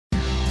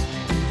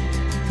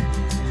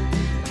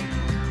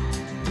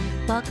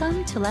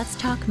Welcome to Let's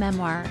Talk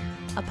Memoir,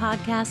 a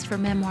podcast for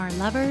memoir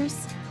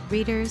lovers,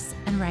 readers,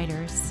 and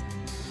writers.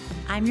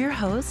 I'm your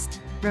host,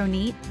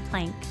 Ronit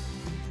Plank.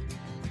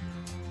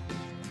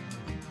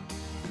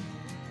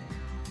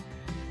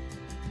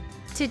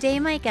 Today,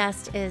 my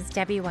guest is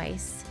Debbie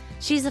Weiss.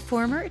 She's a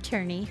former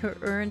attorney who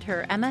earned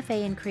her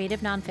MFA in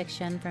creative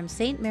nonfiction from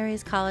St.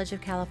 Mary's College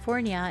of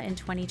California in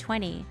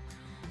 2020.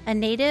 A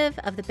native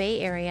of the Bay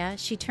Area,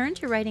 she turned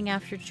to writing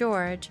after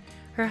George,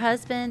 her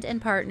husband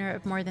and partner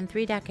of more than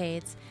 3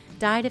 decades,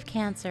 died of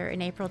cancer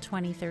in April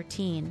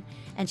 2013,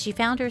 and she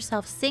found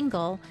herself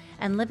single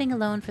and living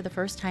alone for the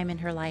first time in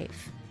her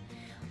life.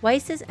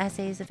 Weiss's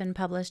essays have been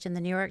published in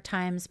the New York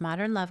Times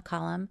Modern Love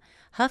column,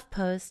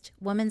 HuffPost,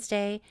 Woman's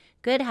Day,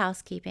 Good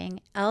Housekeeping,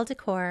 Elle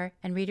Decor,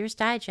 and Reader's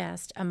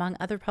Digest, among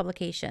other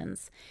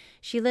publications.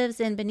 She lives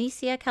in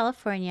Benicia,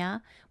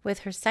 California, with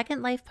her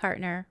second life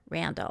partner,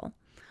 Randall.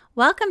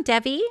 Welcome,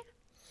 Debbie.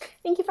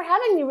 Thank you for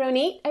having me,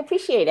 Ronit. I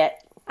appreciate it.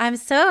 I'm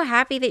so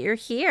happy that you're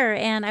here,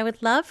 and I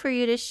would love for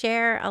you to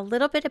share a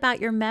little bit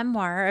about your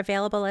memoir,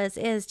 available as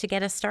is, to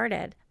get us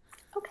started.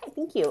 Okay,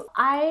 thank you.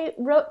 I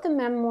wrote the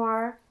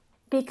memoir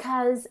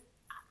because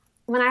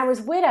when I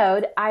was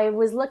widowed, I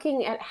was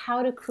looking at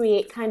how to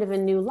create kind of a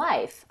new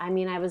life. I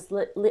mean, I was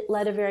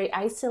led a very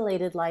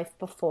isolated life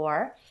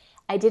before.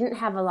 I didn't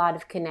have a lot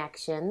of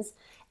connections.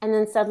 And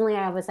then suddenly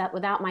I was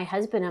without my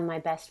husband and my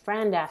best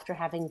friend after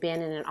having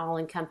been in an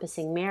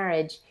all-encompassing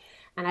marriage.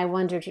 And I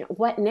wondered,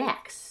 what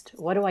next?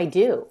 What do I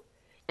do?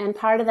 And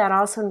part of that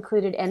also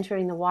included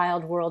entering the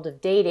wild world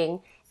of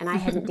dating. And I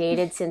hadn't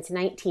dated since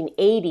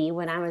 1980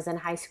 when I was in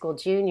high school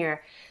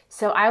junior.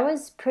 So I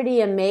was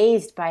pretty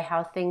amazed by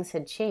how things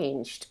had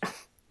changed.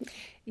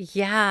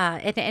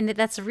 Yeah, and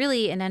that's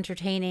really an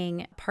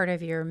entertaining part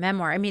of your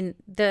memoir. I mean,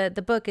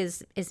 the book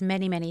is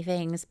many, many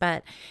things,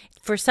 but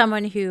for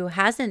someone who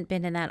hasn't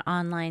been in that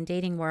online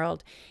dating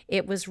world,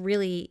 it was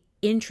really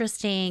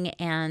interesting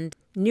and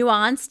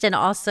nuanced and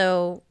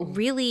also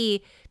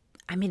really,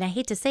 I mean, I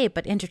hate to say it,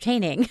 but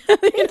entertaining.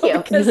 Thank you.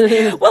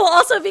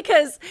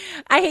 Because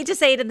I hate to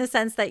say it in the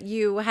sense that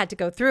you had to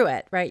go through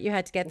it, right? You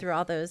had to get through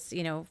all those,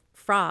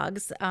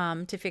 frogs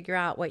to figure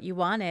out what you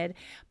wanted.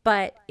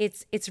 But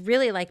it's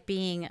really like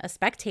being a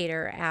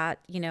spectator at,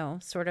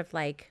 sort of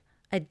like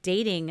a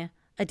dating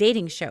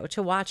show,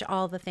 to watch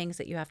all the things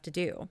that you have to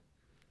do.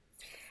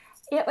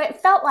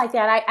 It felt like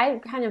that. I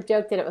kind of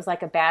joked that it was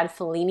like a bad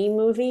Fellini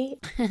movie.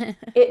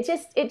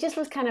 It just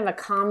was kind of a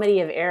comedy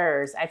of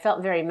errors. I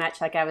felt very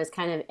much like I was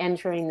kind of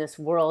entering this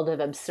world of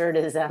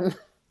absurdism.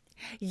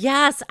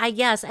 Yes,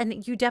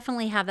 and you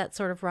definitely have that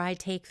sort of wry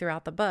take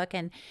throughout the book.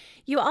 And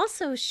you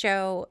also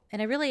show, and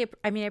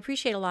I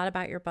appreciate a lot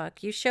about your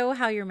book. You show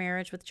how your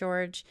marriage with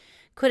George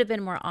could have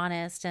been more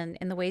honest, and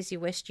in the ways you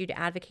wished you'd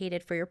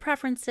advocated for your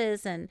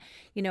preferences, and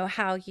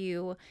how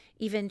you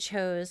even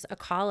chose a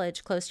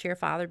college close to your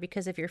father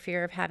because of your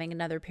fear of having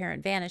another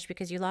parent vanish,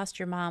 because you lost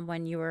your mom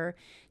when you were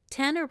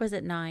 10, or was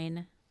it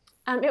 9?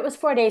 It was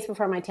 4 days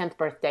before my 10th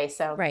birthday,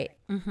 so. Right.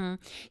 Mm-hmm.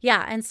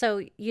 Yeah, and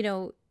so,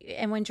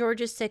 and when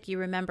George is sick, you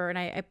remember, and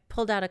I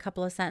pulled out a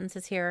couple of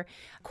sentences here,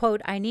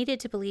 quote, "I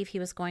needed to believe he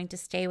was going to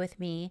stay with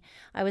me.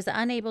 I was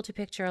unable to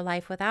picture a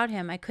life without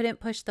him. I couldn't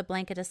push the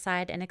blanket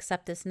aside and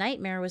accept this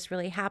nightmare was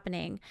really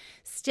happening.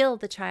 Still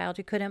the child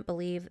who couldn't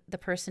believe the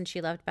person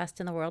she loved best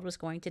in the world was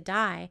going to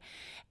die."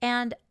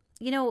 And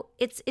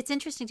it's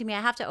interesting to me.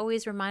 I have to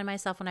always remind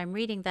myself when I'm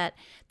reading that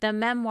the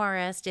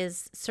memoirist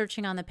is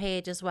searching on the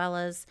page as well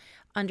as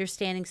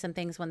understanding some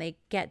things when they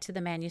get to the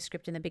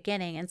manuscript in the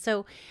beginning. And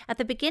so at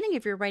the beginning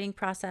of your writing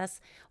process,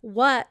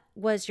 what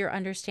was your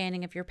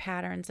understanding of your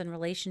patterns and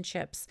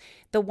relationships,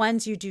 the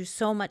ones you do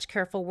so much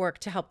careful work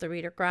to help the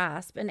reader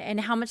grasp,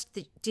 and how much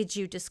did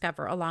you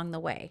discover along the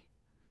way?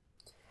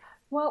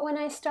 Well, when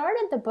I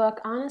started the book,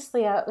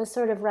 honestly, I was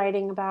sort of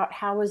writing about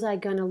how was I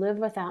going to live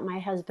without my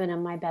husband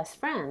and my best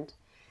friend.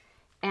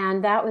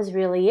 And that was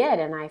really it.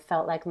 And I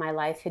felt like my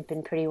life had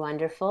been pretty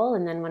wonderful.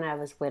 And then when I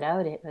was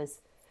widowed, it was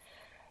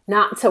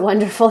not so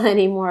wonderful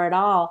anymore at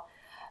all.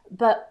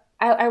 But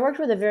I worked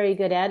with a very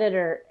good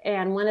editor.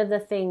 And one of the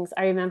things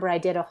I remember, I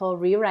did a whole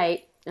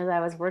rewrite as I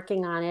was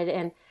working on it.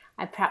 And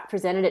I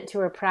presented it to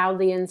her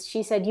proudly. And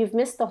she said, "You've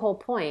missed the whole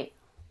point."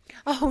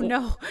 Oh,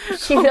 no.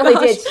 She really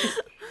did.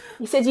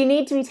 He said, "You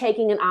need to be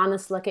taking an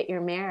honest look at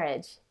your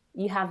marriage.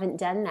 You haven't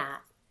done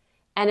that."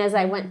 And as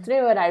I went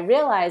through it, I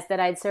realized that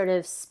I'd sort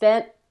of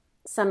spent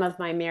some of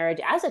my marriage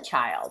as a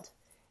child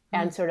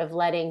and sort of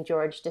letting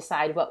George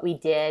decide what we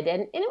did.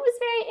 And it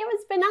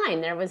was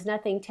benign. There was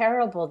nothing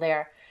terrible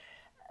there.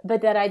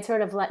 But that I'd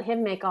sort of let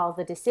him make all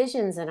the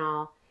decisions and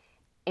all.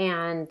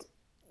 And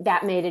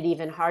that made it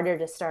even harder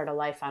to start a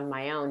life on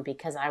my own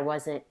because I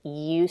wasn't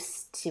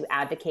used to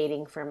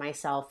advocating for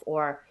myself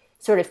or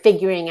sort of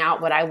figuring out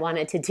what I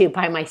wanted to do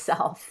by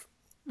myself.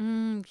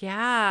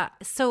 Yeah.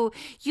 So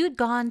you'd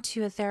gone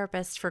to a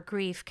therapist for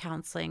grief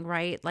counseling,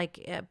 right?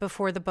 Like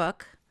before the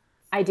book?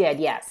 I did,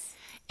 yes.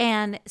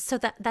 And so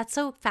that's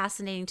so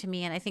fascinating to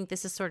me. And I think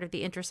this is sort of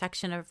the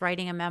intersection of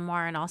writing a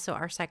memoir and also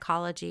our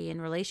psychology and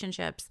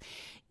relationships.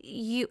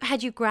 you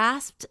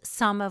grasped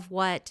some of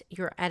what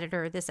your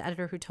editor, this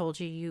editor who told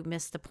you you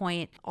missed the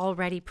point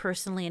already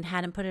personally and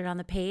hadn't put it on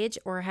the page,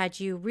 or had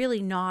you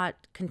really not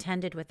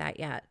contended with that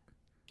yet?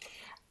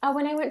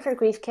 When I went for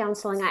grief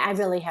counseling, I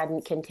really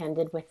hadn't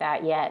contended with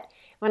that yet.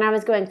 When I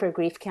was going for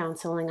grief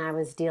counseling, I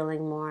was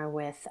dealing more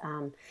with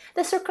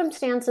the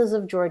circumstances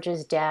of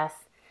George's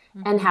death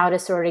and how Mm-hmm. to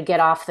sort of get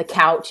off the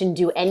couch and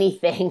do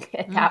anything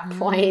at that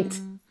point.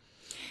 Mm-hmm.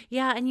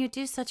 Yeah, and you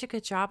do such a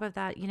good job of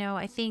that.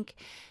 I think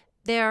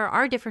there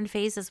are different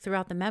phases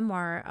throughout the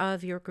memoir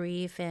of your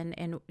grief,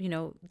 and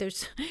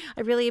there's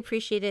I really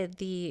appreciated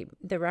the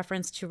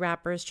reference to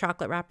wrappers,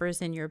 chocolate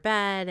wrappers in your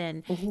bed,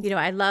 and Mhm.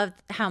 I love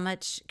how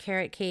much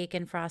carrot cake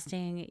and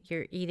frosting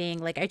you're eating.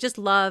 Like, I just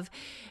love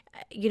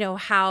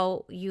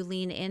how you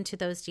lean into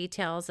those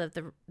details of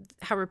the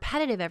how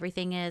repetitive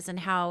everything is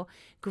and how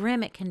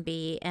grim it can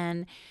be,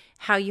 and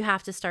how you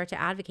have to start to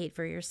advocate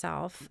for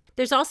yourself.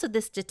 There's also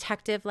this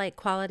detective like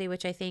quality,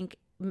 which I think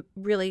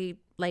really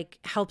like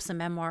helps a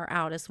memoir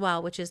out as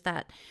well, which is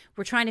that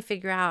we're trying to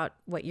figure out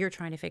what you're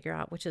trying to figure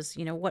out, which is,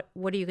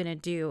 what are you going to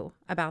do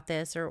about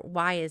this, or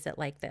why is it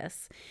like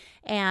this?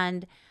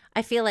 And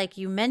I feel like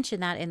you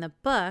mentioned that in the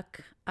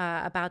book,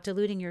 about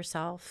deluding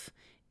yourself,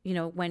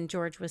 when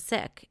George was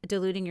sick,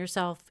 deluding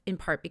yourself in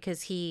part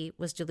because he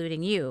was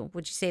deluding you.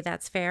 Would you say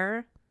that's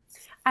fair?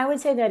 I would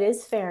say that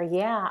is fair.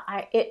 Yeah.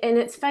 And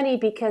it's funny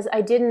because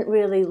I didn't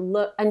really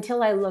look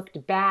until I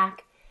looked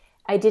back.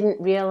 I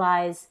didn't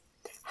realize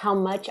how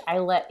much I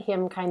let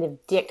him kind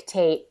of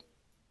dictate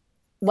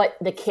what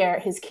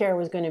his care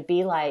was going to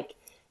be like,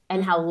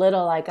 and how Mm-hmm.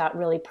 little I got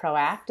really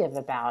proactive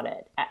about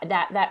it.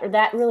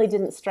 That really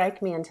didn't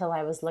strike me until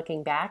I was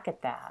looking back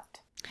at that.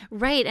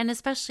 Right. And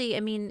especially, I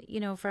mean,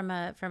 from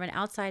an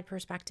outside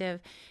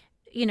perspective,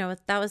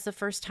 that was the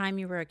first time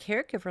you were a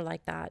caregiver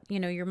like that.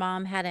 Your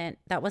mom hadn't,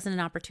 that wasn't an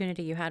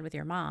opportunity you had with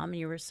your mom.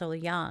 You were so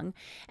young.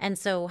 And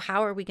so,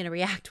 how are we going to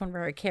react when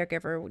we're a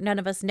caregiver? None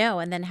of us know.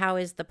 And then, how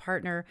is the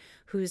partner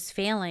who's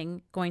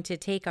failing going to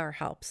take our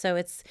help? So,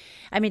 it's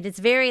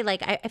very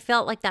like, I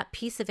felt like that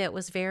piece of it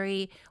was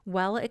very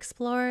well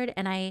explored.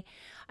 And I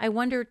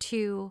wonder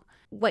too,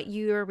 what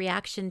your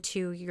reaction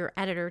to your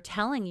editor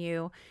telling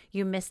you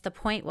missed the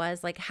point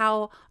was. Like,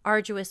 how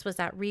arduous was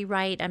that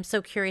rewrite? I'm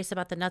so curious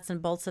about the nuts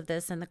and bolts of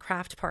this and the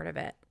craft part of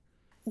it.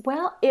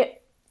 Well,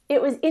 it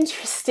was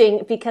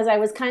interesting because I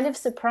was kind of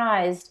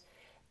surprised,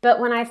 but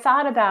when I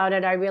thought about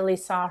it, I really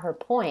saw her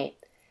point.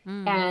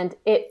 Mm. And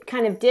it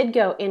kind of did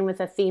go in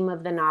with a theme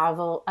of the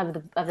novel,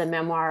 of the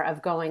memoir,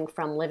 of going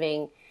from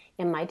living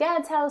in my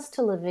dad's house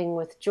to living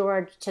with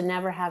George, to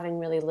never having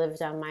really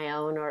lived on my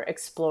own or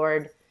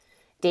explored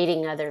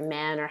dating other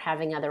men or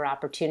having other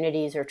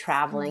opportunities or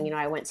traveling. Mm.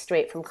 I went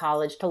straight from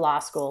college to law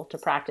school to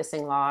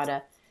practicing law at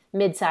a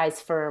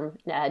mid-sized firm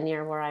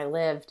near where I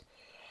lived.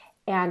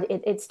 And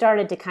it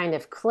started to kind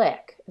of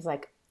click. It was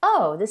like,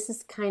 oh, this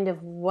is kind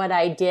of what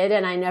I did,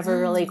 and I never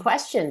really Mm.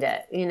 questioned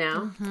it.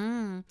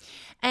 Hmm.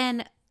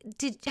 And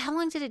how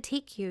long did it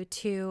take you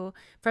to,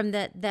 from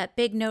that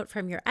big note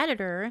from your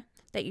editor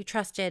that you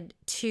trusted,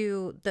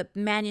 to the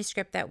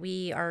manuscript that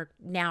we are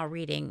now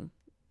reading?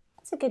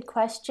 That's a good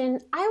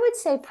question. I would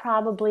say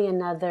probably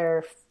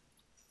another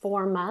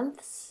 4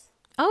 months.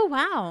 Oh,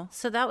 wow.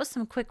 So that was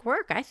some quick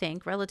work, I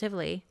think,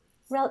 relatively.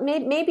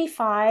 Maybe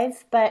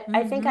five, but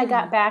I think I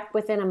got Mm-hmm. back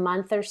within a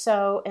month or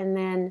so, and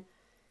then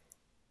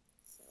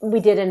we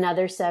did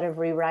another set of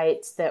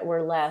rewrites that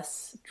were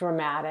less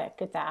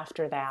dramatic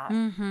after that.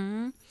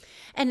 Mm-hmm.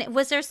 And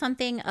was there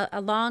something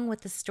along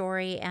with the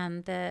story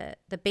and the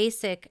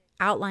basic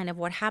outline of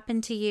what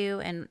happened to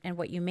you, and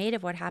what you made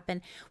of what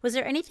happened? Was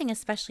there anything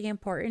especially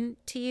important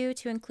to you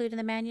to include in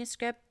the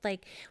manuscript?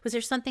 Like, was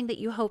there something that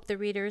you hope the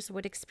readers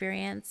would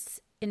experience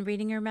in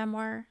reading your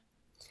memoir?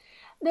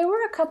 There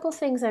were a couple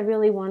things I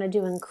really wanted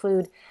to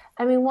include.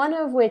 I mean, one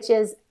of which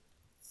is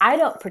I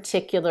don't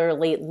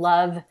particularly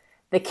love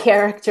the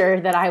character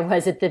that I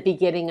was at the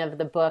beginning of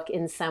the book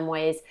in some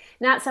ways.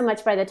 Not so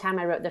much by the time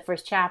I wrote the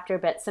first chapter,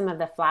 but some of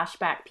the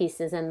flashback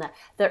pieces and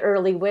the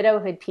early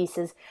widowhood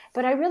pieces.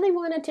 But I really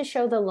wanted to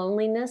show the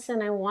loneliness,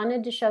 and I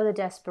wanted to show the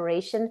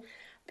desperation,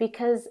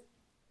 because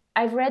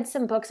I've read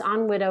some books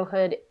on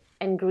widowhood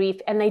and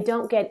grief, and they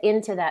don't get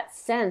into that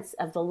sense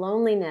of the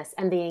loneliness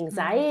and the Mm-hmm.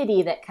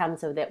 anxiety that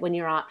comes with it when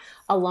you're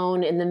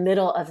alone in the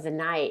middle of the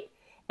night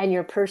and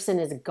your person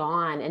is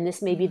gone, and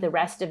this may be the Mm-hmm.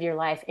 rest of your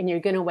life, and you're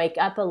going to wake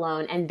up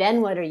alone, and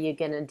then what are you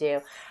going to do?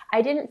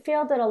 I didn't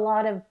feel that a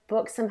lot of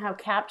books somehow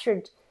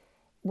captured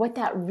what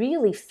that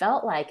really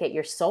felt like at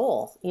your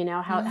soul,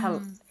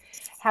 Mm-hmm.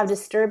 how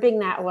disturbing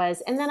that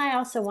was. And then I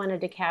also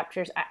wanted to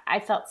capture, I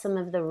felt some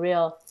of the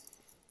real,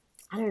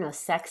 I don't know,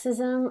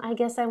 sexism, I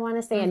guess I want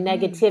to say, and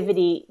Mm-hmm.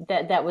 negativity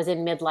that was in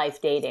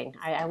midlife dating.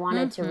 I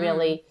wanted to Mm-hmm.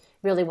 really,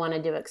 really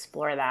wanted to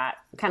explore that,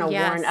 kind of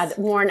Yes.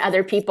 warn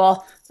other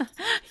people.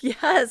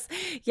 Yes,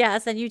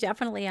 yes, and you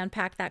definitely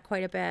unpack that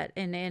quite a bit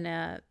in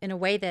a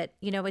way that,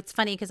 it's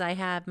funny because I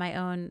have my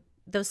own,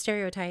 those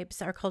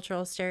stereotypes, our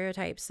cultural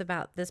stereotypes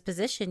about this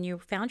position you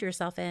found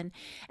yourself in,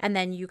 and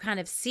then you kind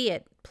of see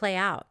it play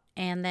out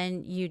and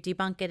then you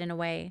debunk it in a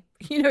way.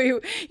 You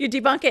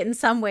debunk it in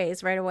some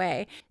ways right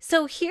away.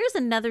 So here's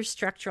another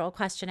structural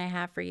question I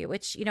have for you,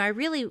 which, I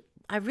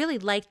really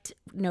liked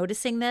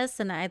noticing this.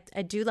 And I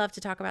do love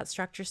to talk about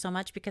structure so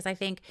much because I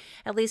think,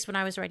 at least when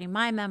I was writing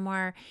my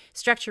memoir,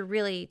 structure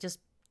really just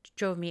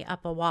drove me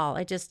up a wall.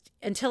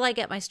 Until I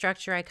get my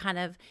structure, I kind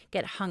of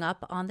get hung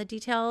up on the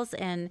details.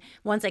 And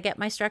once I get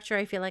my structure,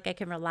 I feel like I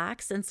can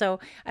relax. And so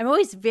I'm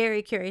always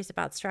very curious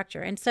about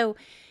structure. And so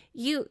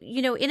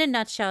in a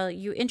nutshell,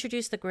 you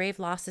introduce the grave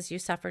losses you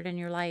suffered in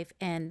your life,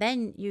 and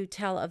then you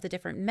tell of the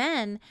different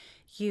men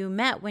you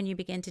met when you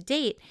begin to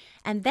date.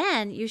 And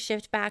then you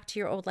shift back to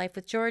your old life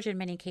with George in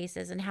many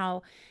cases, and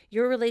how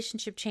your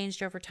relationship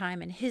changed over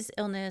time, and his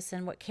illness,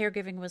 and what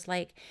caregiving was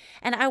like.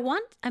 And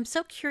I'm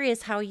so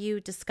curious how you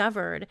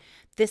discovered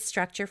this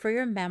structure for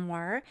your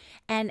memoir,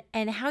 and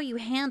how you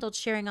handled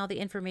sharing all the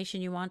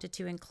information you wanted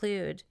to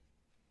include.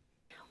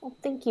 Well,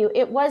 thank you.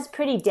 It was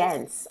pretty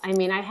dense. I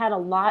mean, I had a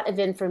lot of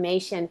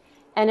information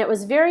and it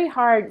was very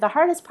hard. The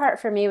hardest part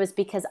for me was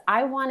because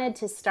I wanted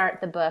to start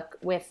the book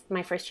with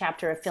my first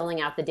chapter of filling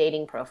out the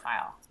dating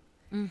profile.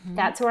 Mm-hmm.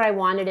 That's where I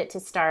wanted it to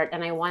start,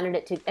 and I wanted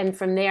it to, and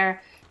from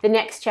there, the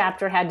next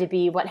chapter had to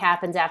be what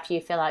happens after you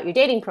fill out your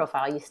dating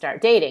profile. You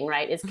start dating,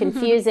 right? It's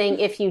confusing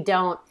if you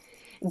don't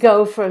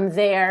go from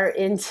there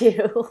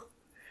into,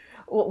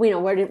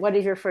 what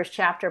is your first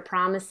chapter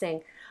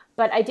promising?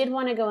 But I did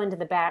want to go into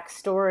the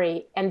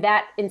backstory, and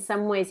that in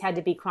some ways had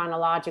to be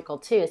chronological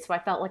too. So I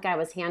felt like I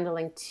was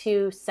handling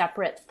two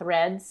separate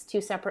threads, two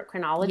separate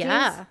chronologies.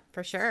 Yeah,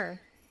 for sure.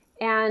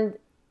 And,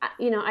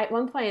 at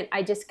one point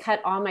I just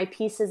cut all my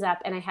pieces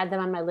up and I had them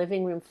on my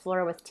living room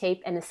floor with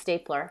tape and a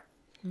stapler.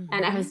 Mm-hmm.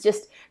 And I was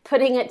just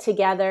putting it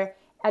together.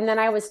 And then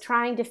I was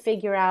trying to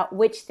figure out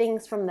which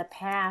things from the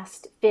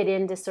past fit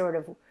into sort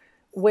of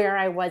where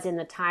I was in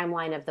the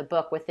timeline of the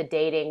book with the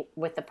dating,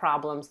 with the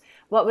problems,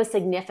 what was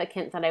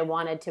significant that I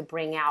wanted to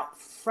bring out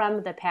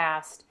from the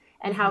past,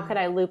 and how could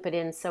I loop it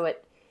in so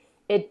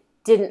it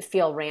didn't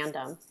feel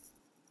random.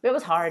 It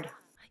was hard.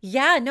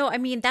 Yeah, no, I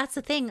mean, that's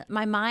the thing.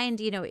 My mind,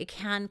 it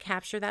can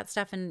capture that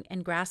stuff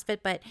and grasp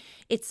it, but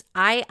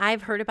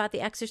I've heard about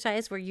the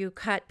exercise where you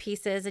cut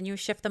pieces and you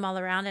shift them all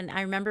around. And I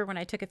remember when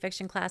I took a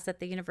fiction class at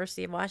the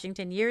University of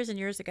Washington years and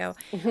years ago,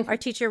 our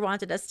teacher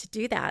wanted us to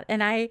do that.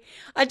 And I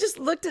just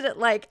looked at it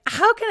like,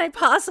 how can I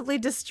possibly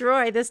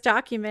destroy this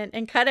document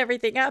and cut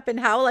everything up?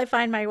 And how will I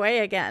find my way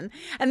again?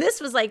 And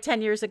this was like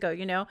 10 years ago,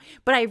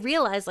 but I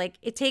realized like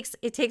it takes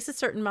a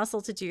certain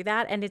muscle to do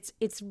that. And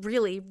it's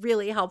really,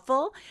 really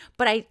helpful.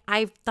 But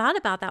I thought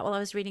about that while I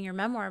was reading your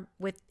memoir,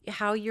 with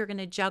how you're going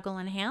to juggle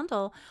and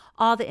handle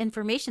all the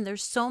information.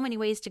 There's so many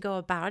ways to go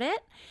about it.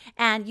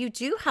 And you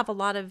do have a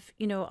lot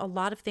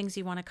of things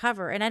you want to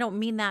cover. And I don't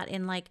mean that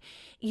in like,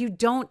 you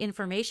don't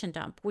information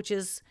dump, which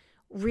is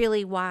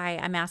really why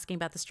I'm asking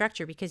about the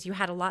structure, because you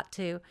had a lot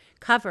to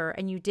cover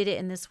and you did it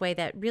in this way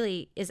that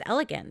really is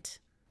elegant.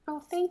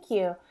 Oh, thank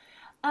you.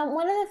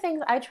 One of the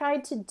things I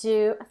tried to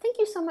do, thank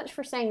you so much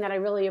for saying that. I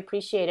really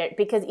appreciate it,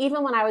 because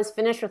even when I was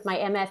finished with my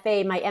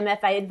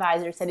MFA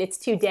advisor said it's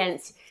too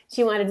dense.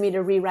 She wanted me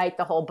to rewrite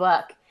the whole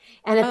book.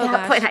 And at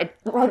that point, I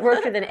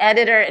worked with an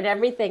editor and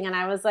everything. And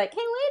I was like,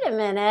 hey, wait a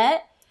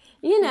minute.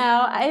 I mean,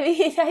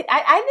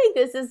 I think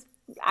this is,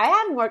 I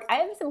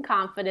have some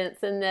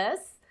confidence in this.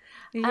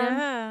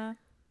 Yeah.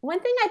 One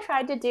thing I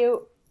tried to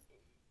do,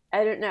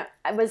 I don't know,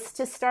 was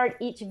to start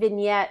each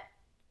vignette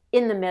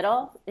in the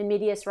middle, in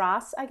medias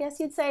res, I guess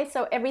you'd say.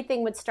 So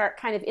everything would start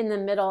kind of in the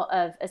middle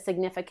of a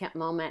significant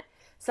moment.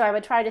 So I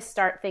would try to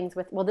start things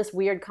with, well, this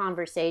weird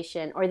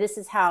conversation, or this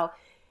is how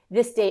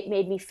this date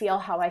made me feel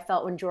how I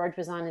felt when George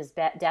was on his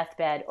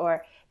deathbed,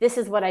 or this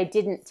is what I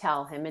didn't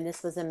tell him, and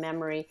this was a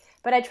memory.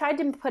 But I tried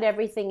to put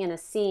everything in a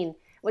scene,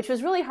 which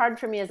was really hard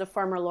for me as a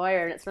former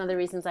lawyer, and it's one of the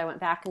reasons I went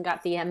back and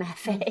got the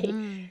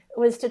MFA,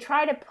 was to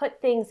try to put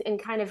things in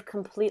kind of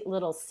complete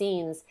little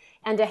scenes,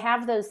 and to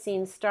have those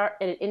scenes start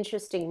at an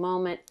interesting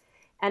moment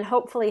and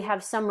hopefully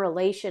have some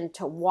relation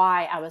to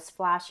why I was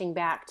flashing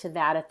back to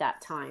that at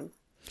that time.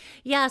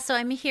 Yeah, so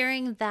I'm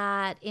hearing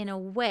that in a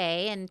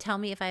way, and tell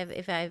me if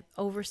I've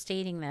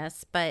overstating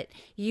this, but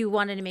you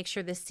wanted to make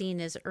sure the scene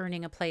is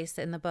earning a place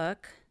in the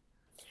book.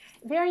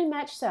 Very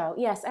much so.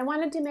 Yes, I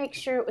wanted to make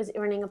sure it was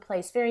earning a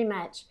place, very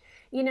much.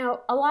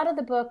 A lot of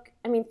the book,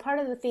 I mean, part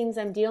of the themes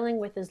I'm dealing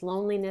with is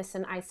loneliness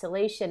and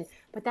isolation,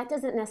 but that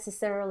doesn't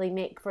necessarily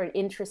make for an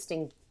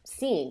interesting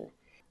scene.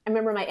 I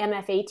remember my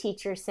MFA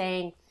teacher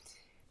saying,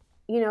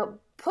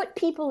 put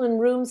people in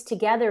rooms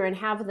together and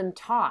have them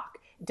talk.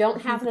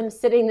 Don't have them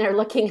sitting there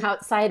looking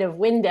outside of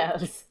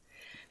windows.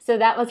 So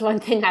that was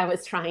one thing I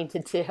was trying to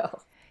do.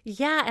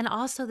 Yeah, and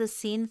also the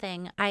scene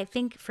thing. I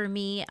think for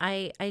me,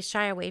 I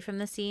shy away from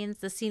the scenes.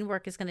 The scene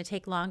work is going to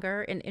take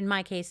longer. In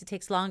my case, it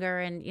takes longer.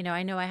 And,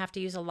 I know I have to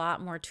use a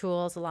lot more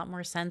tools, a lot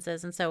more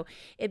senses. And so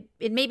it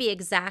maybe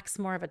exacts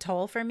more of a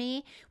toll for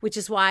me, which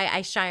is why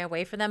I shy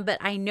away from them. But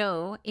I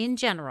know in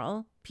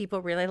general,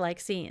 people really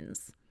like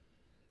scenes.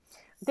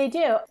 They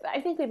do.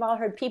 I think we've all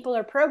heard people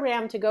are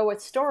programmed to go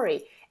with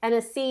story. And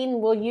a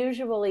scene will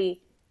usually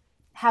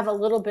have a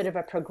little bit of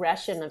a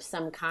progression of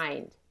some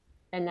kind.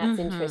 and that's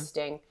Mm-hmm.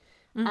 interesting.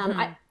 Mm-hmm.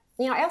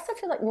 I also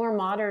feel like more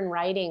modern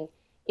writing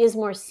is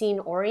more scene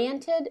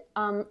oriented.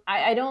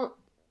 I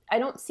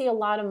don't see a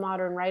lot of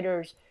modern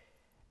writers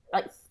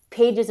like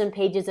pages and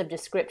pages of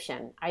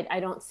description. I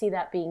don't see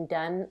that being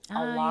done a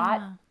Oh, lot.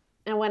 yeah.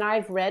 And when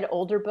I've read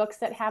older books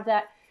that have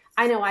that,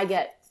 I know I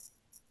get,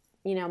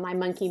 my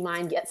monkey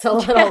mind gets a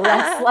little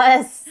Yeah.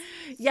 restless.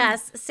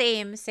 Yes,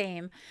 same,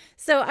 same.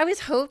 So I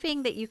was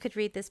hoping that you could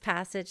read this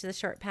passage, the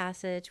short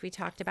passage we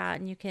talked about,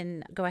 and you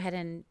can go ahead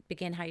and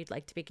begin how you'd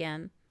like to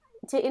begin.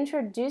 To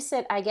introduce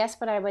it, I guess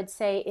what I would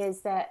say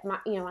is that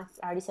I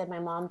already said my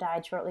mom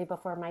died shortly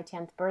before my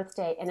 10th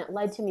birthday, and it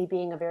led to me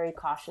being a very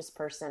cautious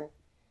person.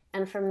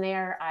 And from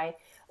there, I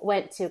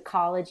went to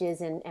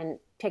colleges and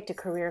picked a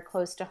career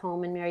close to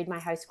home and married my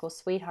high school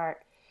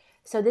sweetheart.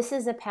 So this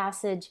is a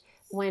passage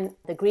when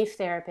the grief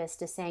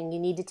therapist is saying you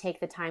need to take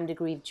the time to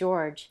grieve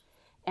George.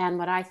 And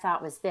what I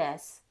thought was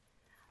this: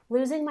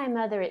 losing my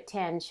mother at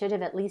 10 should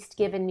have at least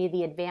given me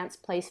the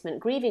advanced placement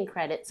grieving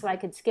credit so I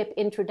could skip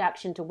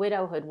Introduction to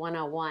Widowhood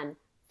 101.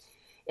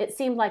 It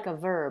seemed like a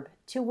verb,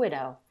 to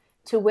widow,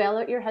 to wail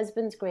at your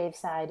husband's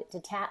graveside, to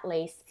tat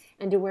lace,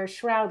 and to wear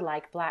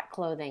shroud-like black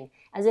clothing,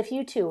 as if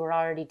you too were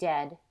already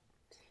dead.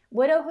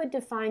 Widowhood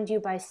defined you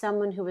by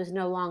someone who was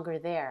no longer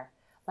there,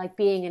 like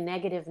being a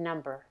negative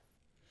number.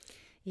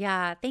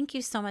 Yeah, thank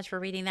you so much for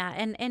reading that.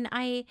 And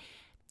I,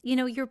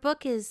 your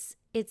book is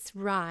it's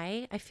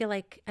wry. I feel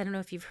like I don't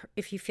know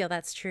if you feel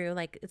that's true.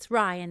 Like it's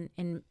wry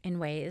in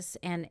ways,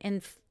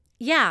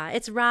 yeah,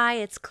 it's wry.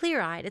 It's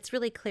clear eyed. It's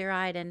really clear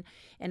eyed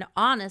and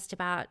honest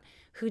about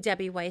who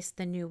Debbie Weiss,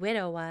 the new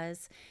widow,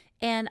 was.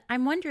 And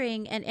I'm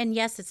wondering, and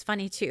yes, it's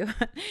funny too.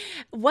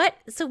 What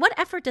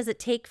effort does it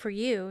take for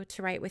you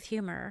to write with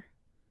humor?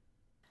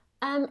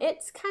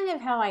 It's kind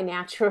of how I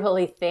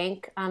naturally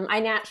think. I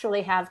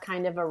naturally have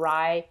kind of a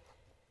wry,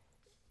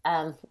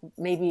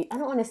 maybe, I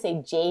don't want to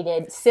say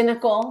jaded,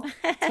 cynical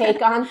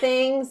take on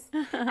things.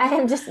 I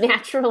am just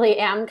naturally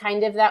am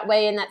kind of that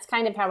way, and that's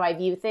kind of how I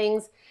view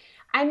things.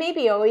 I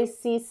maybe always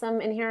see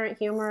some inherent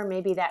humor.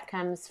 Maybe that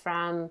comes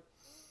from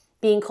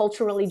being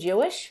culturally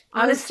Jewish,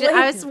 I honestly.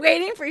 was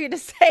waiting for you to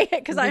say it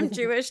because I'm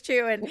Jewish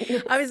too,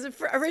 and I was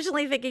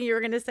originally thinking you were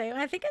going to say, "Well,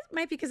 I think it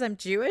might be because I'm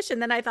Jewish,"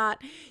 and then I thought,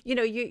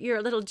 you're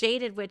a little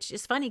jaded, which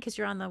is funny because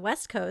you're on the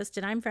West Coast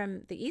and I'm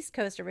from the East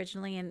Coast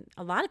originally, and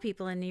a lot of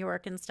people in New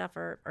York and stuff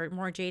are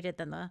more jaded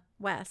than the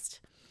West.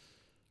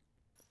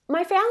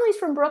 My family's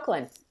from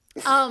Brooklyn.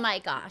 Oh my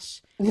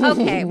gosh.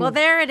 Okay, well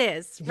there it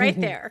is, right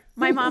there.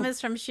 My mom is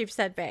from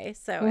Sheepshead Bay,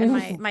 so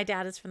and my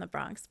dad is from the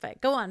Bronx.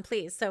 But go on,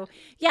 please. So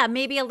yeah,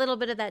 maybe a little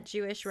bit of that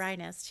Jewish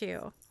wryness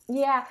too.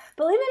 Yeah,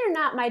 believe it or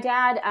not, my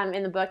dad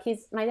in the book,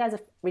 my dad's a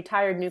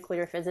retired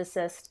nuclear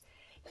physicist.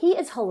 He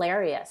is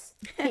hilarious.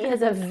 He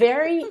has a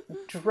very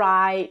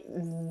dry,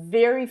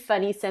 very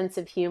funny sense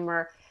of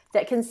humor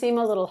that can seem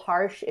a little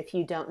harsh if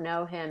you don't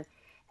know him.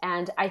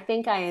 And I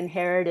think I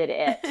inherited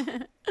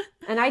it.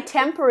 And I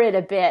temper it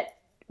a bit,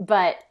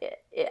 but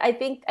I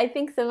think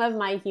some of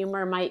my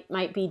humor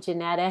might be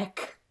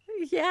genetic.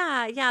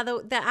 Yeah, yeah,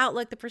 the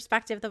outlook, the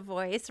perspective, the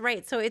voice,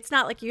 right? So it's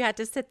not like you had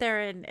to sit there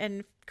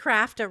and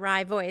craft a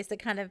wry voice. It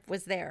kind of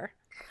was there.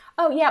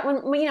 Oh yeah,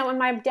 when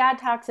my dad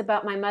talks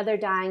about my mother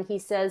dying, he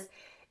says,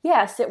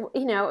 "Yes, it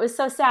was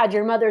so sad.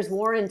 Your mother's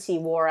warranty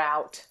wore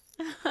out."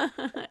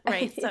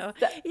 Right. So,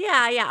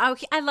 yeah, yeah.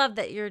 Okay. I love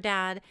that your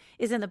dad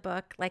is in the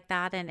book like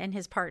that and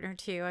his partner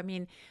too. I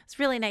mean, it's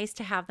really nice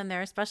to have them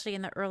there, especially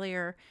in the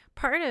earlier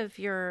part of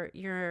your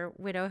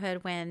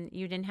widowhood when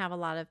you didn't have a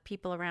lot of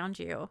people around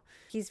you.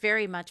 He's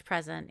very much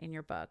present in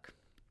your book.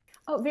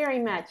 Oh, very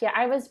much. Yeah,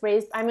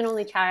 I'm an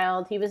only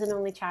child. He was an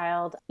only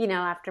child.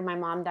 After my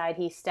mom died,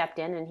 he stepped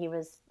in and he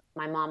was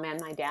my mom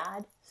and my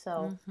dad.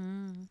 So,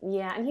 Hmm.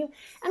 yeah, and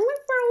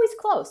we're always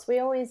close. We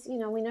always,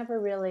 we never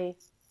really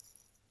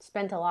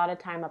spent a lot of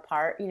time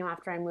apart.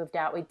 After I moved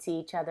out, we'd see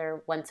each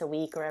other once a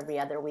week or every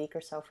other week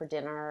or so for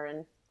dinner,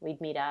 and we'd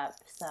meet up.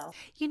 So,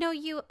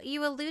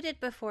 You alluded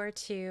before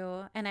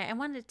to, and I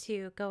wanted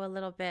to go a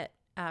little bit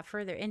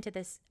further into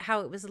this,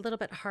 how it was a little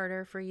bit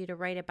harder for you to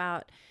write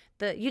about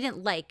you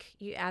didn't like,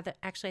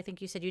 actually, I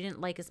think you said you didn't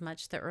like as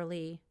much the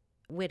early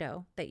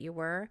widow that you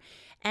were.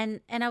 And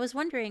I was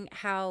wondering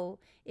how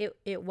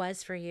it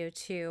was for you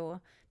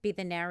to be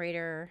the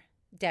narrator,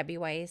 Debbie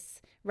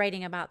Weiss,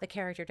 writing about the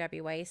character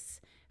Debbie Weiss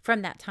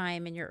from that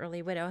time in your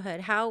early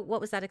widowhood. What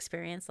was that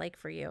experience like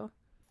for you?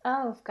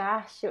 oh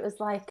gosh, it was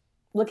like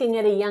looking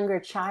at a younger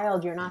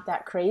child you're not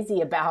that crazy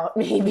about,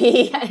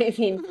 maybe. I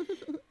mean,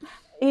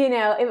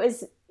 it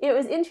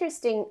was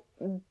interesting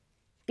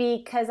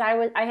because I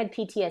had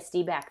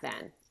PTSD back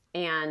then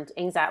and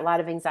a lot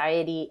of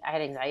anxiety. I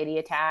had anxiety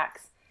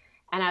attacks,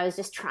 and I was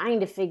just trying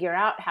to figure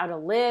out how to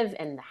live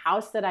in the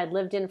house that I'd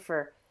lived in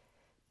for,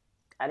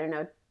 I don't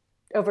know,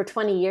 over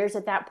 20 years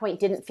at that point.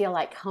 Didn't feel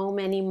like home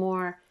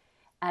anymore.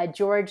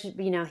 George,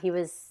 he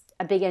was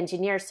a big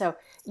engineer, so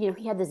he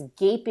had this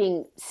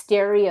gaping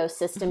stereo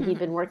system he'd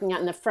been working out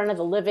in the front of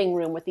the living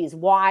room with these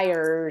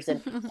wires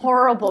and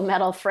horrible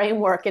metal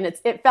framework, and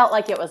it felt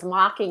like it was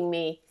mocking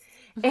me.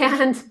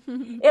 And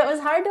it was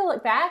hard to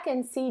look back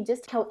and see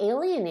just how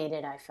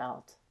alienated I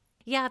felt.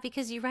 Yeah,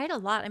 because you write a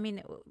lot. I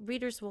mean,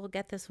 readers will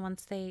get this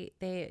once they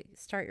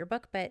start your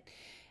book, but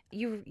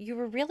you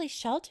were really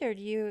sheltered.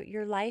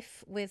 Your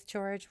life with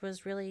George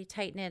was really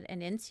tight knit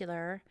and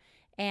insular,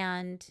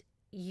 and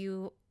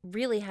you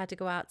really had to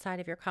go outside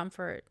of your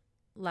comfort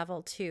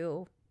level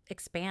to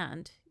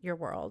expand your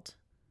world.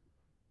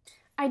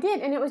 I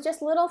did, and it was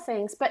just little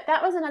things. But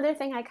that was another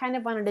thing I kind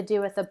of wanted to do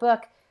with the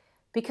book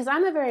because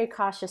I'm a very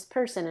cautious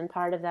person, and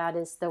part of that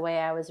is the way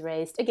I was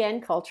raised.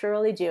 Again,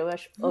 culturally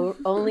Jewish,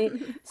 only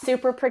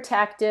super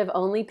protective,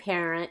 only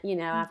parent,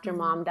 after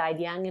mom died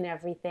young and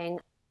everything.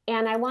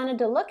 And I wanted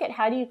to look at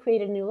how do you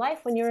create a new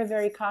life when you're a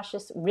very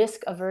cautious,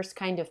 risk-averse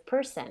kind of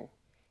person.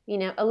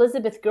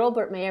 Elizabeth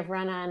Gilbert may have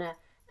run on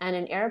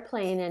an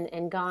airplane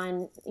and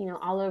gone,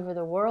 all over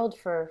the world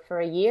for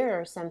a year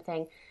or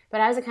something.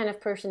 But I was the kind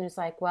of person who's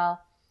like,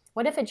 well,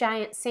 what if a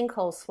giant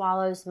sinkhole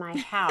swallows my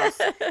house?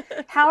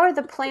 How are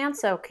the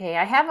plants okay?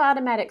 I have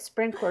automatic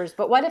sprinklers,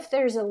 but what if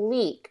there's a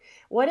leak?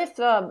 What if,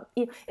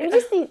 it was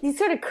just these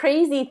sort of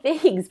crazy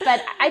things.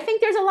 But I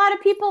think there's a lot of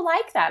people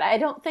like that. I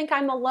don't think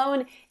I'm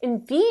alone in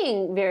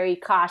being very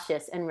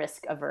cautious and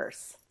risk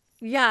averse.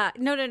 Yeah,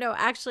 no.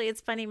 Actually,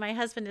 it's funny. My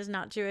husband is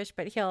not Jewish,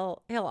 but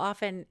he'll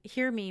often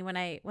hear me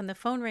when the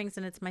phone rings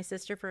and it's my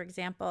sister, for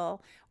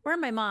example, or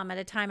my mom at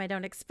a time I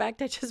don't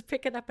expect. I just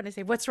pick it up and I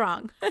say, "What's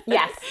wrong?"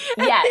 Yes,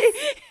 yes.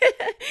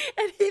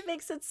 And he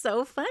makes it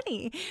so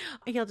funny.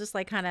 He'll just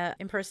like kind of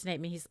impersonate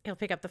me. He'll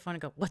pick up the phone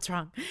and go, "What's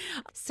wrong?"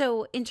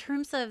 So, in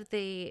terms of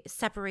the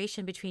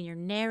separation between your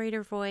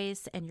narrator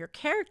voice and your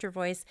character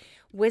voice,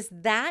 was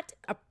that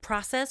a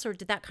process, or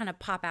did that kind of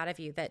pop out of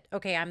you that,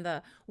 okay, I'm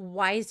the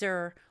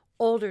wiser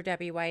older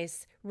Debbie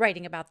Weiss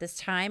writing about this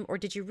time, or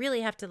did you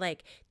really have to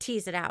like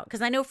tease it out?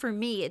 Because I know for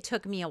me, it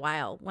took me a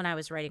while when I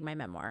was writing my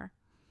memoir.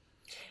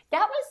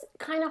 That was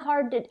kind of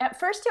hard at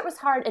first it was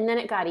hard and then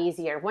it got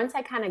easier. Once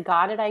I kind of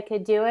got it, I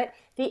could do it.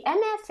 The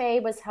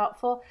MFA was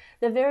helpful.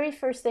 The very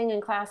first thing in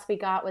class we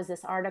got was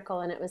this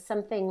article, and it was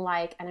something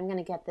like, and I'm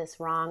going to get this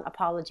wrong,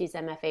 apologies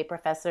MFA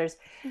professors,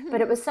 but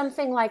it was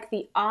something like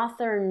the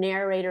author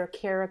narrator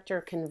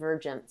character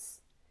convergence.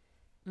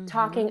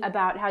 Talking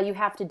about how you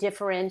have to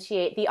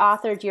differentiate the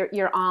author.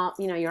 You're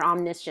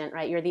omniscient,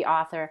 right? You're the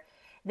author.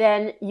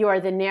 Then you're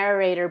the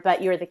narrator,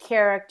 but you're the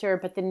character.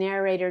 But the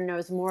narrator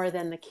knows more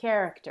than the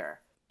character.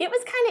 It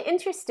was kind of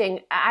interesting.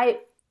 I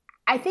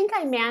think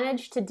I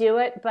managed to do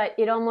it, but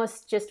it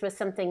almost just was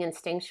something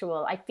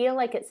instinctual. I feel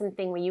like it's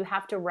something where you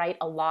have to write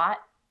a lot,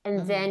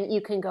 and then you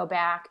can go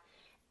back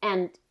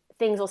and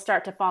things will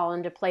start to fall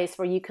into place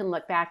where you can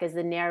look back as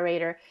the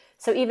narrator.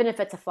 So even if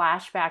it's a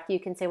flashback, you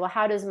can say, well,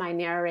 how does my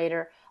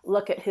narrator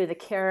look at who the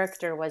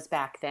character was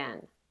back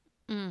then?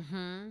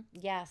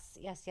 Yes.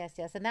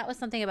 And that was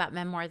something about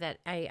memoir that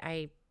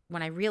I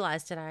when I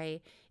realized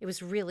it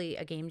was really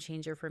a game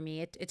changer for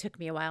me. It took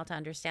me a while to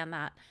understand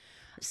that.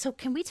 So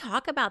can we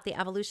talk about the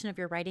evolution of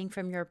your writing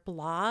from your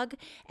blog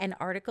and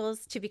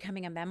articles to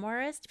becoming a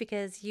memoirist?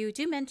 Because you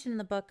do mention in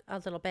the book a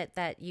little bit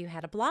that you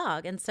had a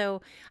blog. And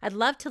so I'd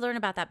love to learn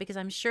about that, because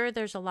I'm sure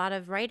there's a lot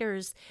of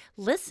writers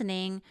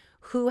listening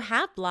who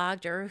have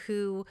blogged or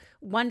who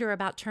wonder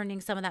about turning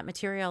some of that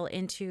material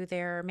into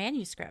their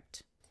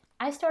manuscript.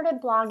 I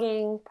started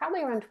blogging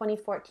probably around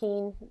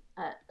 2014,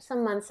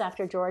 some months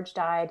after George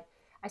died.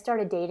 I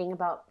started dating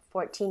about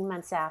 14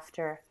 months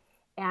after.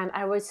 And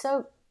I was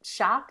so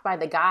shocked by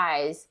the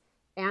guys,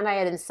 and I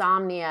had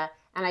insomnia,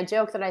 and I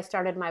joked that I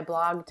started my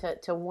blog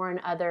to warn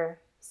other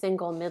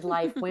single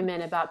midlife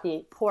women about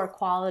the poor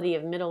quality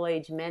of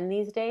middle-aged men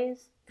these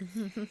days.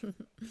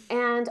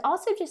 And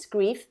also just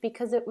grief,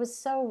 because it was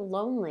so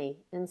lonely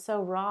and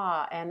so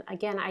raw. And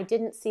again, I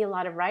didn't see a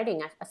lot of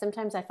writing.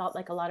 Sometimes I felt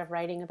like a lot of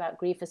writing about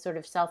grief is sort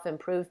of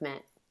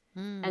self-improvement.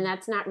 And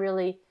that's not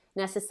really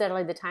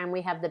necessarily the time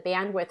we have the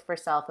bandwidth for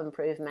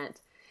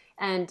self-improvement.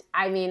 And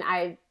I mean,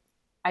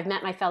 I've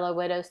met my fellow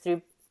widows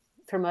through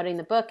promoting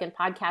the book and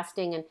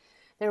podcasting, and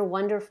they're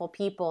wonderful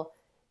people.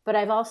 But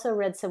I've also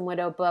read some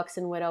widow books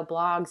and widow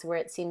blogs where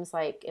it seems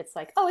like it's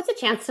like, oh, it's a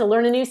chance to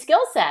learn a new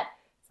skill set.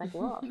 It's like,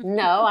 well,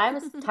 no, I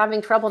was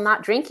having trouble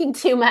not drinking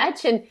too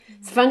much and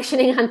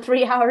functioning on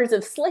 3 hours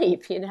of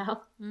sleep,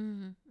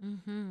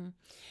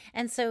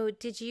 And so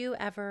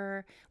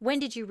when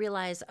did you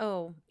realize,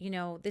 oh,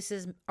 this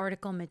is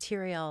article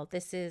material.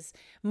 This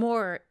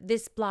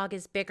blog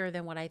is bigger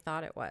than what I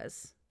thought it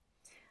was?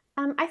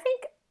 I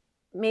think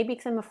maybe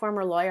because I'm a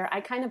former lawyer,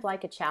 I kind of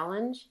like a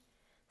challenge.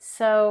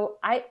 So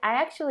I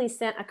actually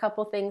sent a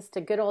couple things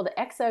to good old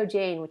XO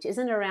Jane, which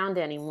isn't around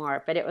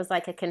anymore, but it was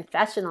like a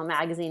confessional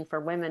magazine for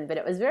women, but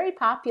it was very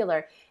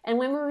popular. And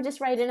women would just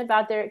write in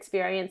about their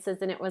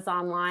experiences, and it was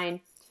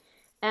online.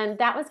 And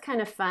that was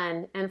kind of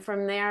fun. And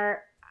from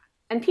there,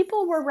 and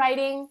people were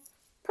writing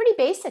pretty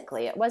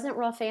basically. It wasn't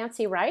real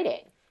fancy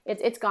writing.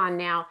 It's gone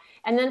now.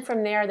 And then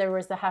from there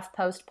was the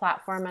HuffPost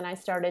platform, and I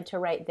started to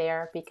write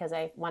there because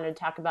I wanted to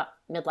talk about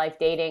midlife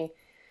dating.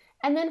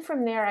 And then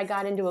from there, I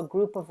got into a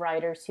group of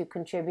writers who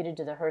contributed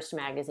to the Hearst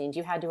magazines.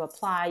 You had to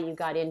apply, you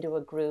got into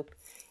a group,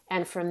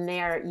 And from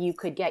there, you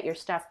could get your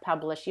stuff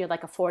published. You had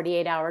like a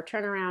 48-hour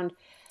turnaround,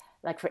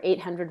 like for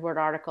 800-word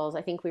articles.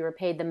 I think we were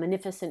paid the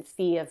magnificent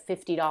fee of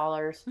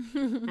 $50.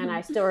 And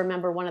I still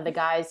remember one of the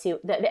guys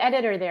the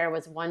editor there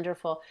was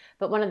wonderful,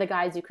 but one of the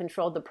guys who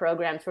controlled the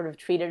program sort of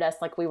treated us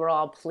like we were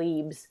all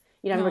plebes.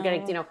 We're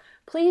getting,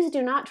 please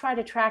do not try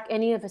to track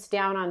any of us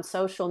down on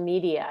social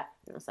media.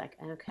 And I was like,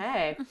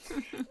 okay.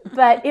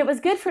 But it was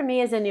good for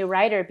me as a new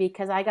writer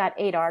because I got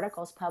 8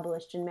 articles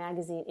published in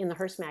the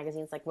Hearst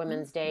magazines, like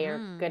Women's Day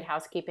or Good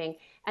Housekeeping.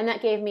 And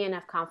that gave me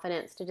enough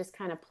confidence to just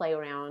kind of play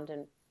around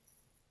and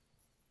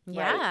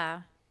yeah.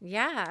 Write.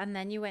 Yeah. And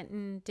then you went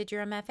and did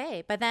your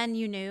MFA. But then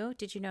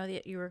did you know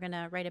that you were going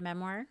to write a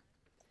memoir?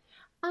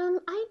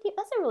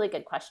 That's a really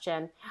good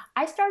question.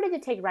 I started to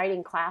take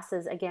writing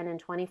classes again in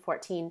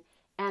 2014,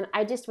 and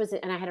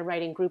and I had a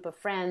writing group of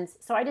friends.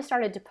 So I just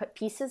started to put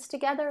pieces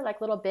together,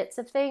 like little bits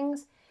of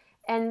things.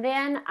 And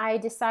then I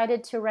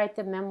decided to write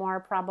the memoir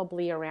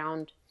probably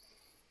around,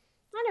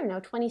 I don't know,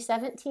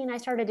 2017. I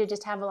started to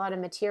just have a lot of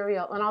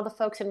material, and all the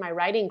folks in my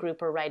writing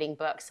group were writing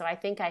books. So I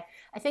think I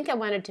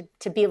wanted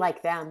to be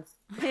like them.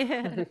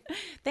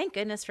 Thank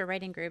goodness for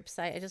writing groups.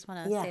 I just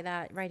want to say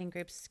that writing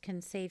groups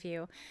can save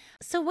you.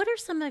 So what are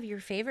some of your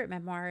favorite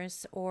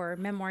memoirs or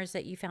memoirs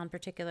that you found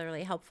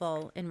particularly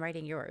helpful in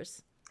writing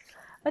yours?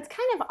 It's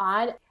kind of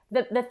odd.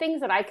 The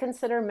things that I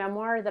consider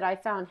memoir that I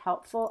found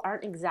helpful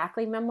aren't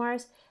exactly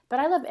memoirs, but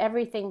I love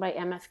everything by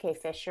MFK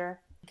Fisher.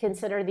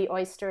 Consider The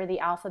Oyster, the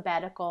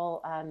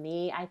alphabetical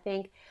me, I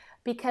think,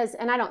 because,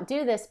 and I don't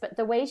do this, but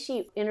the way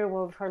she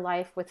interwove her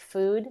life with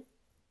food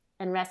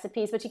and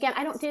recipes, which again,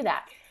 I don't do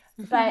that,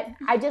 but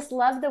I just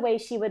love the way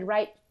she would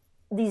write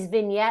these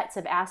vignettes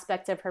of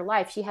aspects of her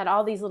life. She had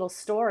all these little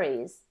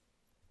stories,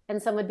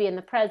 and some would be in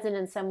the present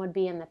and some would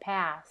be in the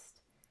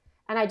past.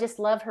 And I just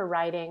love her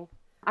writing.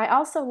 I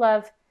also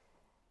love,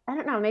 I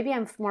don't know, maybe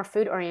I'm more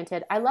food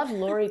oriented. I love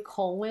Lori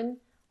Colwin,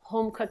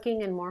 Home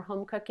Cooking and More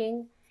Home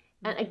Cooking.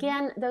 And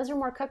again, those are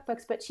more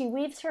cookbooks, but she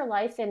weaves her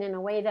life in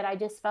a way that I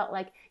just felt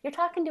like you're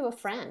talking to a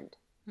friend.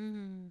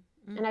 And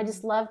I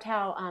just loved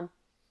how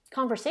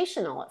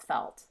conversational it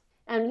felt.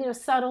 And,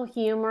 subtle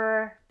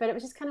humor, but it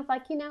was just kind of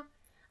like,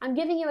 I'm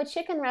giving you a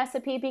chicken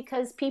recipe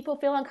because people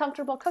feel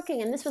uncomfortable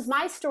cooking. And this was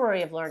my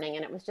story of learning.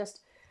 And it was just,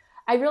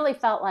 I really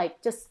felt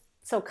like just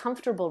so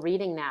comfortable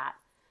reading that.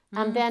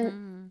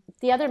 Then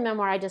the other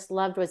memoir I just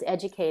loved was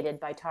Educated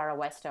by Tara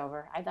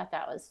Westover. I thought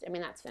that's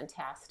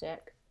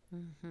fantastic.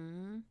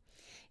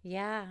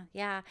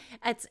 Yeah.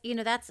 It's,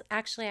 that's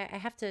actually, I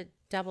have to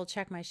double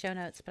check my show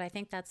notes, but I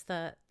think that's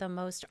the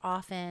most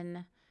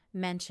often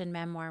mentioned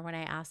memoir when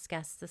I ask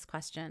guests this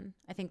question.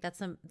 I think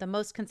that's the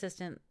most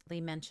consistently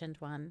mentioned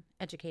one,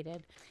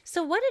 Educated.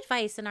 So what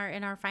advice in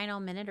our final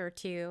minute or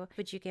two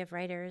would you give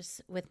writers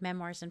with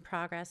memoirs in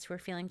progress who are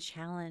feeling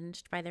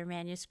challenged by their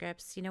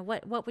manuscripts?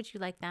 What would you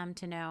like them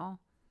to know?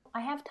 I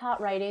have taught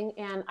writing,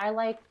 and I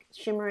like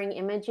Shimmering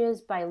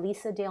Images by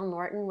Lisa Dale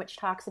Norton, which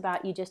talks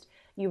about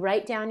you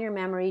write down your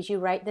memories, you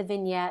write the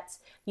vignettes,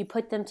 you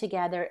put them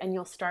together, and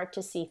you'll start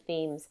to see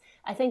themes.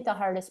 I think the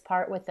hardest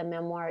part with the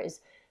memoir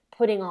is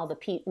putting all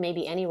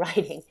maybe any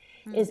writing,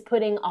 is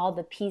putting all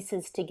the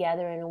pieces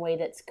together in a way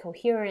that's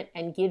coherent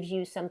and gives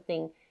you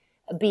something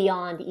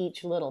beyond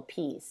each little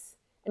piece.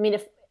 I mean,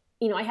 if,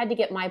 I had to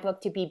get my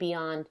book to be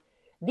beyond,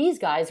 these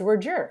guys were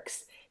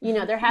jerks.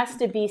 There has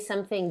to be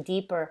something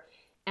deeper.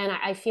 And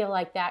I feel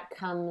like that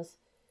comes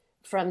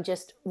from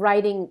just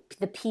writing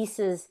the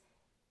pieces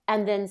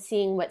and then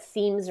seeing what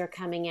themes are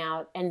coming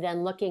out and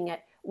then looking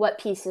at what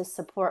pieces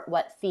support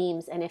what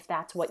themes and if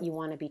that's what you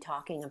want to be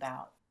talking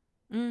about.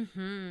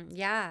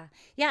 Yeah.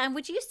 And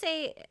would you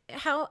say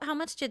how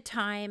much did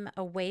time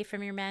away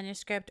from your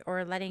manuscript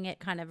or letting it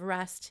kind of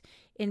rest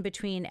in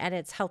between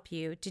edits help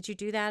you? Did you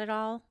do that at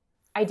all?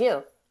 I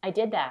did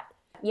that.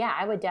 Yeah,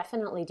 I would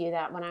definitely do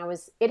that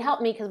it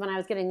helped me because when I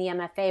was getting the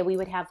MFA, we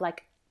would have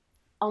like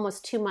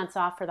almost 2 months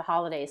off for the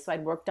holidays. So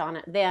I'd worked on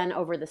it then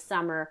over the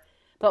summer.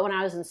 But when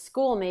I was in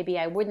school, maybe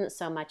I wouldn't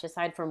so much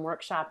aside from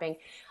workshopping.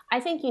 I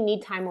think you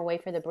need time away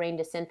for the brain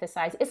to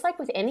synthesize. It's like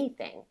with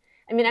anything.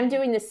 I mean,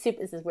 this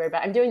is weird,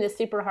 but I'm doing this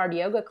super hard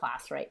yoga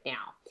class right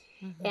now.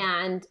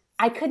 And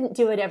I couldn't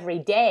do it every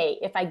day.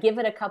 If I give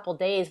it a couple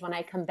days, when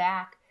I come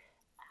back,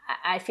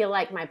 I feel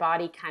like my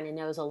body kind of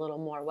knows a little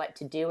more what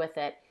to do with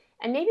it.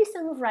 And maybe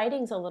some of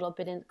writing's a little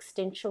bit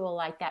instinctual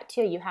like that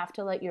too. You have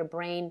to let your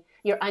brain,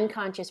 your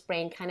unconscious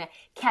brain, kind of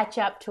catch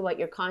up to what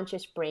your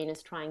conscious brain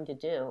is trying to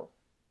do.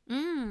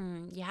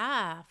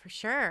 Yeah, for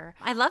sure.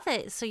 I love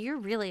it. So you're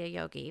really a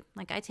yogi.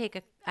 Like I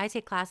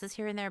take classes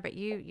here and there, but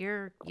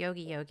you're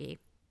yogi.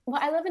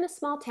 Well, I live in a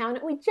small town.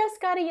 We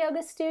just got a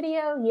yoga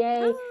studio.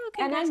 Yay. Oh,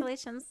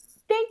 congratulations.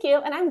 Thank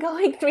you. And I'm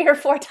going 3 or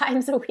 4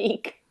 times a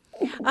week.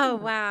 Oh,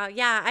 wow.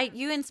 Yeah.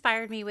 You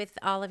inspired me with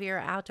all of your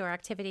outdoor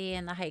activity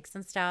and the hikes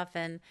and stuff.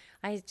 And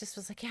I just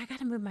was like, I got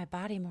to move my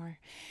body more.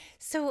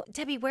 So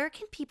Debbie, where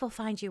can people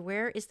find you?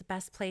 Where is the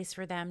best place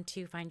for them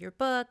to find your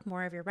book,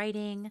 more of your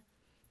writing?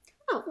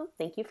 Oh, well,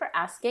 thank you for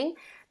asking.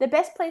 The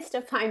best place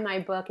to find my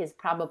book is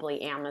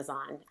probably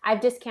Amazon. I've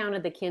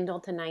discounted the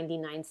Kindle to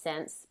 99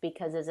 cents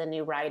because as a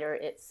new writer,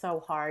 it's so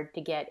hard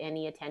to get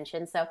any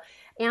attention. So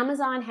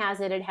Amazon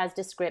has it. It has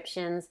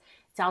descriptions.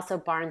 It's also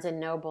Barnes and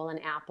Noble and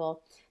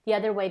Apple. The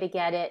other way to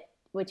get it,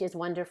 which is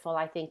wonderful,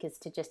 I think, is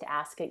to just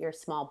ask at your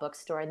small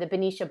bookstore. The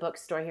Benicia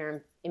bookstore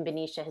here in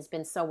Benicia has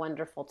been so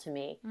wonderful to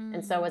me.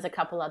 And so has a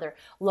couple other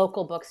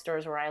local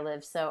bookstores where I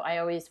live. So I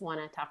always want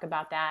to talk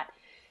about that.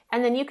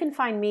 And then you can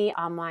find me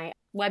on my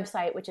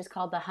website, which is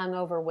called The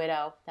Hungover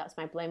Widow. That was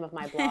my blame of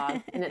my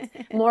blog. And it's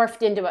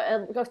morphed into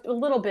a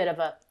little bit of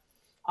a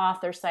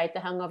author site,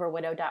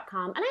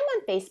 thehungoverwidow.com. And I'm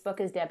on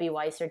Facebook as Debbie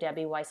Weiss or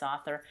Debbie Weiss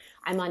Author.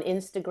 I'm on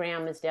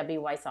Instagram as Debbie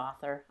Weiss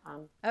Author.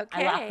 Okay.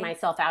 I locked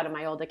myself out of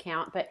my old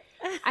account, but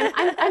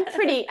I'm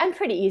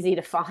pretty easy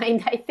to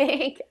find, I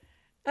think.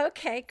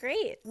 Okay,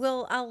 great.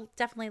 Well, I'll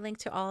definitely link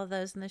to all of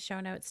those in the show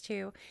notes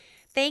too.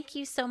 Thank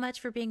you so much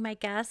for being my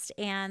guest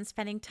and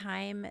spending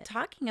time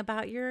talking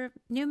about your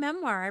new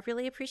memoir. I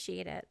really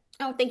appreciate it.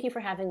 Oh, thank you for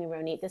having me,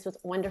 Ronit. This was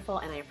wonderful,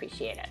 and I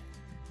appreciate it.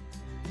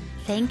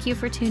 Thank you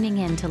for tuning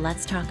in to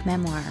Let's Talk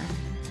Memoir.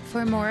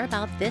 For more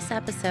about this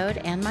episode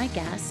and my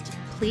guest,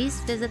 please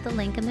visit the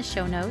link in the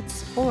show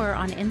notes or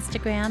on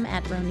Instagram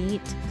at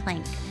Ronit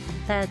Plank.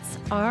 That's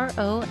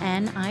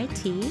RONITPLANK.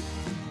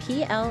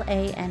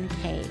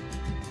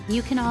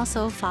 You can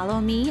also follow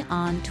me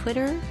on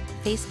Twitter,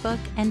 Facebook,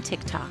 and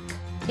TikTok.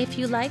 If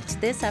you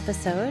liked this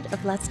episode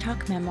of Let's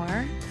Talk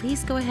Memoir,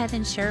 please go ahead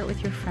and share it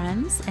with your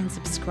friends and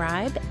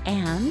subscribe.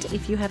 And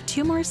if you have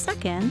 2 more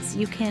seconds,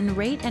 you can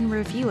rate and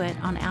review it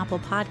on Apple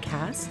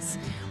Podcasts,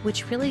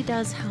 which really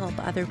does help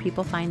other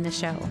people find the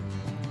show.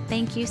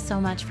 Thank you so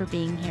much for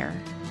being here.